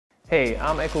Hey,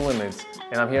 I'm Echo Limits,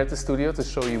 and I'm here at the studio to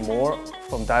show you more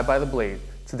from Die by the Blade.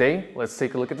 Today, let's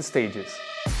take a look at the stages.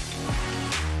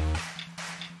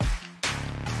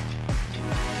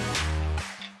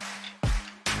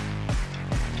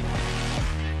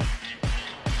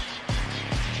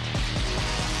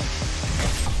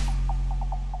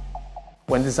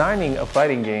 When designing a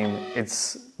fighting game,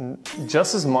 it's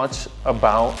just as much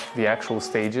about the actual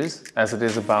stages as it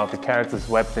is about the characters,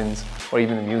 weapons, or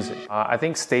even the music. I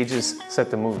think stages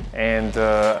set the mood. And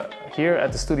here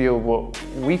at the studio, what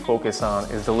we focus on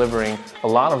is delivering a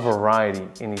lot of variety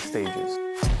in these stages.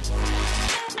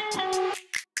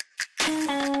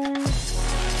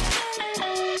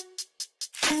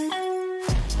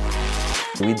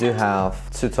 We do have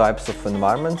two types of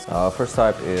environments. First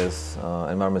type is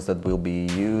environments that will be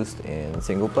used in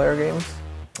single-player games,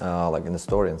 like in the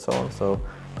story and so on. So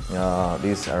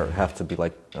these have to be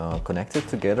connected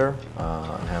together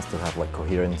and has to have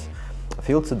coherent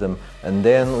feel to them. And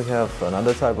then we have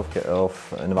another type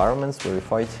of environments where we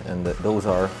fight, and those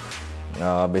are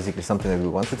basically something that we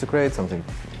wanted to create, something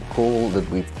cool that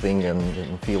we think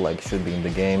and feel like should be in the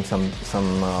game. Some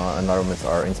environments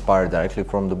are inspired directly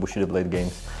from the Bushido Blade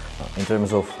games. In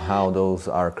terms of how those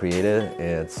are created,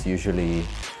 it's usually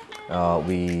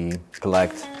we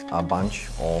collect a bunch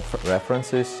of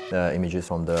references, images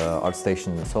from the art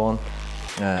stations and so on,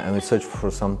 and we search for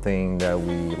something that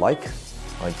we like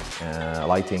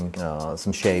lighting,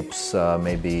 some shapes,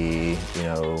 maybe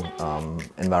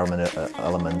environmental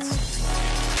elements.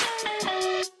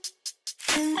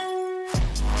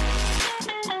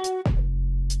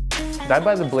 Die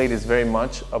by the Blade is very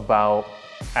much about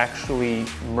actually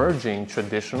merging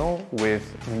traditional with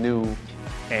new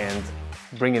and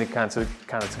bringing it kind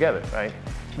of together, right?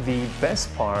 The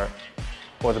best part,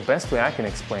 or the best way I can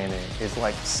explain it, is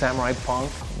like samurai punk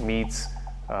meets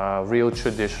real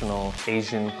traditional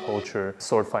Asian culture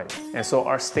sword fighting. And so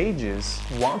our stages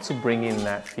want to bring in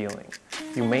that feeling.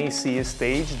 You may see a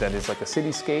stage that is like a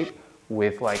cityscape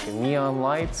with neon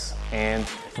lights and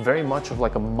very much of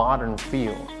a modern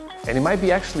feel. And it might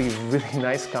be actually a really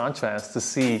nice contrast to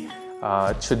see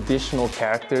traditional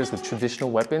characters with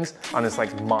traditional weapons on this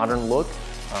modern look.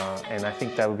 And I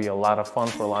think that would be a lot of fun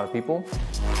for a lot of people.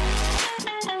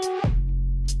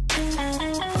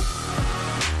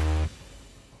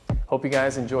 Hope you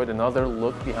guys enjoyed another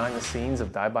look behind the scenes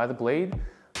of Die by the Blade.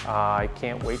 I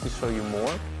can't wait to show you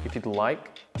more. If you'd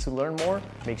like to learn more,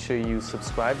 make sure you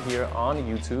subscribe here on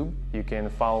YouTube. You can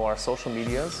follow our social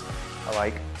medias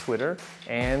like Twitter,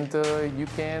 and you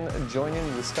can join in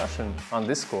the discussion on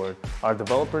Discord. Our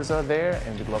developers are there,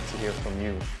 and we'd love to hear from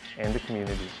you and the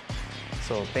community.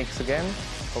 So thanks again.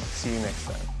 Hope to see you next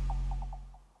time.